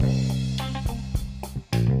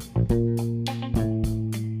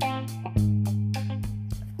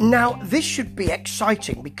Now, this should be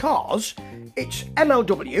exciting because it's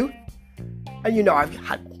MLW, and you know I've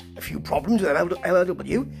had a few problems with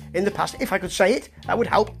MLW in the past. If I could say it, that would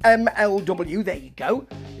help. MLW, there you go.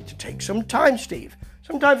 It'll take some time, Steve.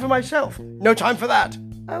 Some time for myself. No time for that.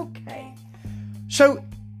 Okay. So,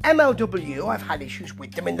 MLW, I've had issues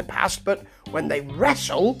with them in the past, but when they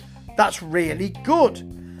wrestle, that's really good.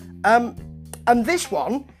 And this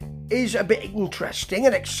one is a bit interesting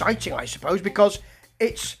and exciting, I suppose, because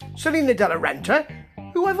it's Selena De La Renta,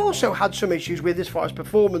 who I've also had some issues with as far as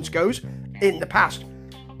performance goes in the past.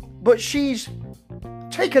 But she's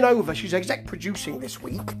taken over, she's exec producing this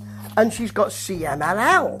week, and she's got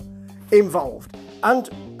CMLL involved. And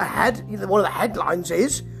one of the headlines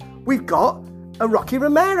is, we've got a Rocky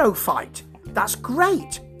Romero fight. That's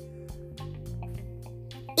great.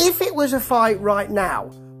 If it was a fight right now,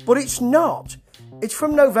 but it's not. It's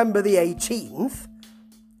from November the 18th.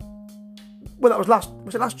 Well, was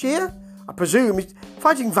it last year? I presume. He's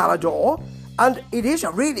fighting Valador, and it is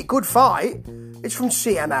a really good fight. It's from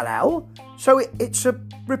CMLL, so it's a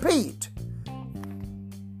repeat.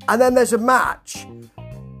 And then there's a match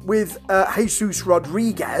with Jesus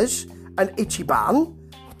Rodriguez and Ichiban.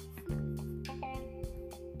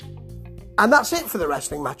 And that's it for the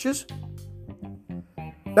wrestling matches.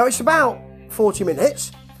 Now, it's about 40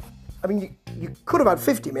 minutes. I mean, you could have had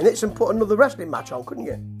 50 minutes and put another wrestling match on, couldn't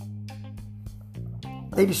you?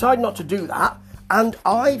 They decided not to do that, let's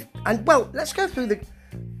go through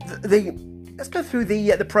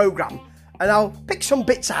the program, and I'll pick some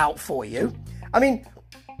bits out for you. I mean,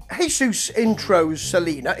 Jesus intros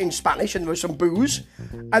Selena in Spanish, and there was some boos,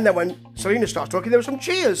 and then when Selena starts talking, there were some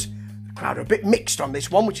cheers. The crowd are a bit mixed on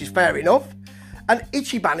this one, which is fair enough. And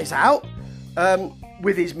Ichiban is out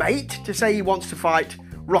with his mate to say he wants to fight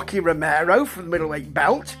Rocky Romero for the middleweight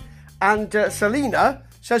belt, and Selena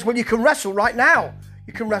says, well, you can wrestle right now.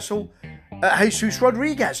 You can wrestle Jesus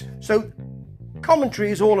Rodriguez. So commentary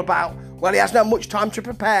is all about, well, he hasn't had much time to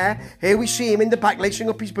prepare. Here we see him in the back, lacing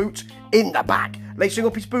up his boots. Hasn't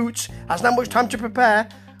had much time to prepare.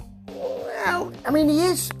 Well, I mean, he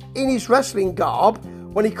is in his wrestling garb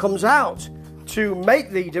when he comes out to make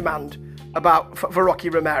the demand for Rocky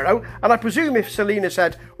Romero. And I presume if Selena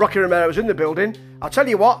said Rocky Romero's in the building, I'll tell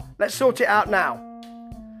you what, let's sort it out now.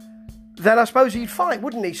 Then I suppose he'd fight,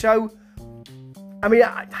 wouldn't he? So, I mean,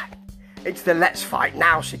 it's the let's fight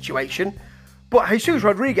now situation. But Jesus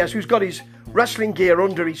Rodriguez, who's got his wrestling gear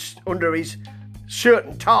under his shirt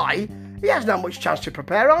and tie, he hasn't had much chance to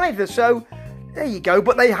prepare either. So there you go.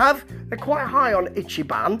 But they're quite high on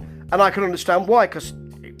Ichiban, and I can understand why, because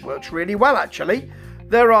it works really well actually.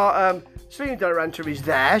 There are Selena De La Renta is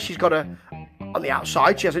there. She's got on the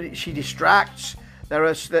outside. She distracts. There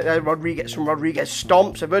are some Rodriguez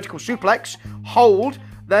stomps, a vertical suplex, hold.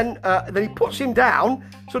 Then he puts him down,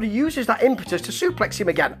 sort of uses that impetus to suplex him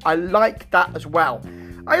again. I like that as well.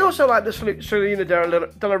 I also like the Selena De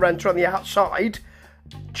La Renta on the outside.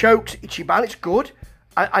 Chokes Ichiban, it's good.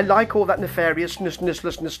 I like all that nefariousness.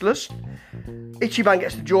 Ichiban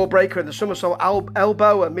gets the jawbreaker and the somersault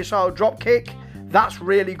elbow, a missile drop kick. That's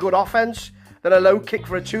really good offense. Then a low kick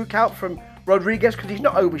for a 2 count from Rodriguez, because he's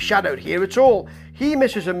not overshadowed here at all. He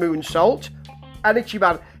misses a moonsault. And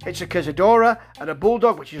Ichiban hits a Cazadora and a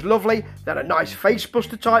Bulldog, which is lovely. Then a nice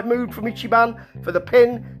facebuster type move from Ichiban for the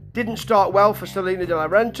pin. Didn't start well for Selena De La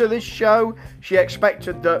Renta this show. She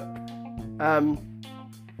expected that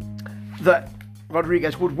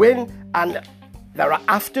Rodriguez would win. And there are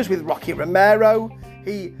afters with Rocky Romero.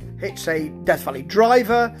 He hits a Death Valley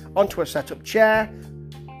driver onto a setup chair.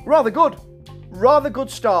 Rather good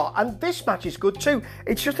start. And this match is good too.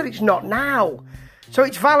 It's just that it's not now. So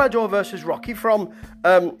it's Valador versus Rocky from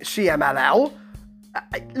CMLL.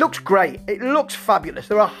 It looks great. It looks fabulous.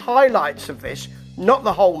 There are highlights of this, not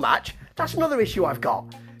the whole match. That's another issue I've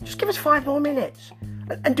got. Just give us 5 more minutes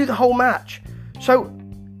and do the whole match. So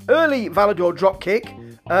early Valador drop kick,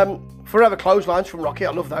 forever clotheslines from Rocky.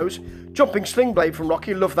 I love those. Jumping sling blade from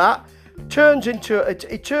Rocky. Love that. Turns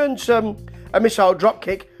a missile drop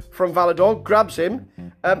kick from Valador. Grabs him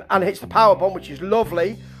and hits the power bomb, which is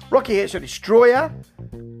lovely. Rocky hits a destroyer.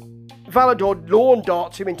 Valador lawn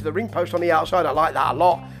darts him into the ring post on the outside. I like that a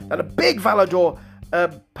lot. Then a big Valador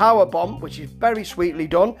power bomb, which is very sweetly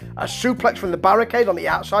done. A suplex from the barricade on the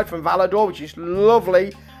outside from Valador, which is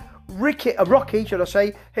lovely. Rocky, should I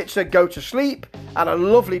say, hits a go to sleep and a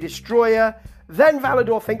lovely destroyer. Then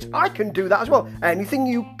Valador thinks, I can do that as well. Anything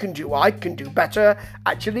you can do, I can do better.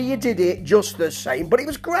 Actually, you did it just the same, but it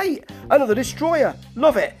was great. Another destroyer.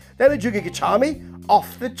 Love it. Then a Jugigatami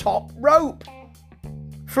off the top rope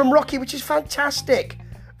from Rocky, which is fantastic.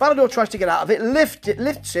 Valador tries to get out of it,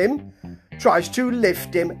 lifts him, tries to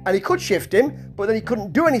lift him, and he could shift him, but then he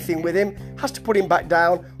couldn't do anything with him, has to put him back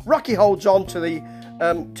down. Rocky holds on to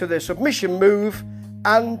the submission move,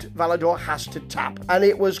 and Valador has to tap, and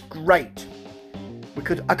it was great. I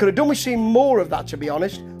could have done with seeing more of that, to be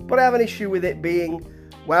honest, but I have an issue with it being,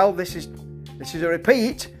 well, this is a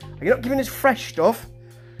repeat. You're not giving us fresh stuff.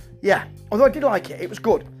 Yeah, although I did like it. It was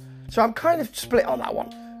good. So I'm kind of split on that one.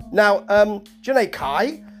 Now, Janae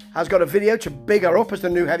Kai has got a video to big her up as the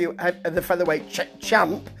new the featherweight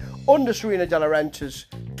champ under Serena De La Renta's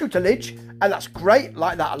tutelage, and that's great.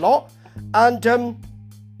 Like that a lot. And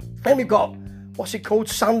then we've got, what's it called?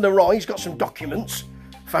 Saint Laurent. He's got some documents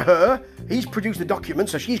for her. He's produced the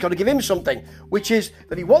documents, so she's got to give him something, which is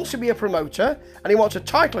that he wants to be a promoter and he wants a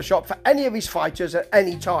title shot for any of his fighters at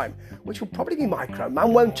any time, which will probably be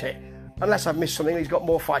Microman, won't it? Unless I've missed something, he's got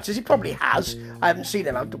more fighters. He probably has. I haven't seen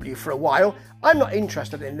MLW for a while. I'm not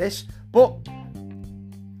interested in this, but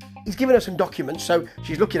he's given her some documents, so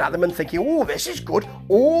she's looking at them and thinking, oh, this is good.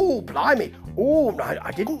 Oh, blimey. Oh,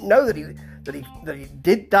 I didn't know that he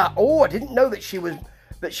did that. Oh, I didn't know that she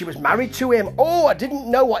was married to him. Oh, I didn't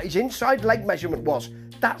know what his inside leg measurement was.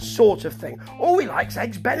 That sort of thing. Oh, he likes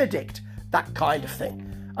Eggs Benedict. That kind of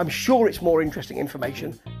thing. I'm sure it's more interesting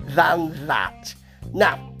information than that.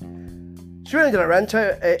 Now, Serena De La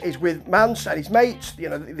Renta is with Mance and his mates, you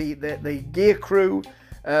know, the gear crew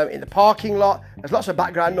in the parking lot. There's lots of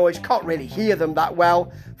background noise, can't really hear them that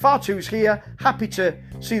well. Fatu's here, happy to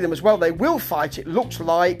see them as well. They will fight, it looks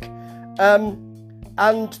like.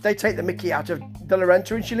 And they take the mickey out of De La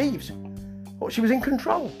Renta and she leaves. Well, she was in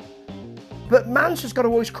control. But Mance has got to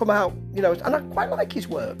always come out, you know, and I quite like his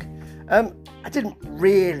work. I didn't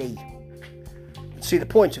really see the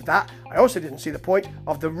point of that. I also didn't see the point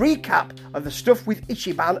of the recap of the stuff with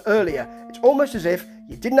Ichiban earlier. It's almost as if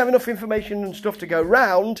you didn't have enough information and stuff to go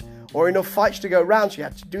round, or enough fights to go round, so you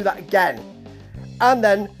had to do that again. And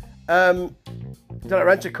then De La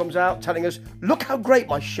Renta comes out telling us, look how great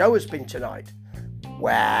my show has been tonight.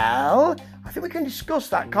 Well, I think we can discuss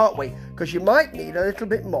that, can't we? Because you might need a little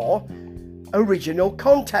bit more original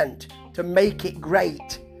content to make it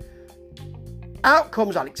great. Out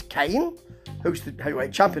comes Alex Kane, who's the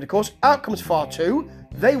heavyweight champion, of course. Out comes Fatu.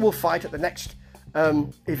 They will fight at the next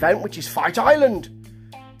event, which is Fight Island.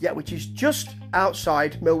 Yeah, which is just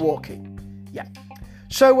outside Milwaukee. Yeah.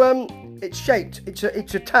 So it's shaped. It's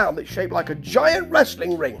a town that's shaped like a giant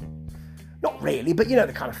wrestling ring. Not really, but you know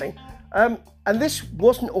the kind of thing. And this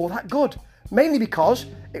wasn't all that good, mainly because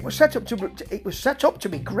it was set up to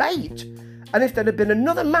be great. And if there had been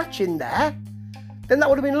another match in there, then that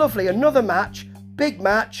would have been lovely. Another match, big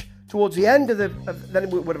match. Towards the end of then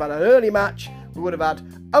we would have had an early match. We would have had,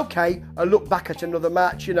 a look back at another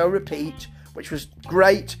match, you know, repeat, which was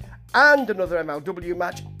great, and another MLW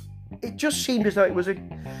match. It just seemed as though it was a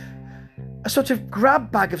sort of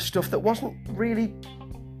grab bag of stuff that wasn't really,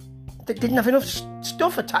 that didn't have enough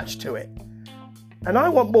stuff attached to it. And I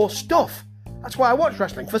want more stuff. That's why I watch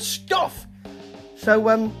wrestling, for stuff. So,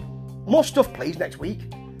 more stuff, please, next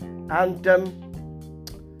week. And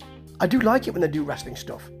I do like it when they do wrestling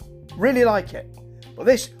stuff. Really like it. But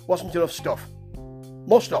this wasn't enough stuff.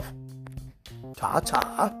 More stuff.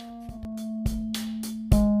 Ta-ta.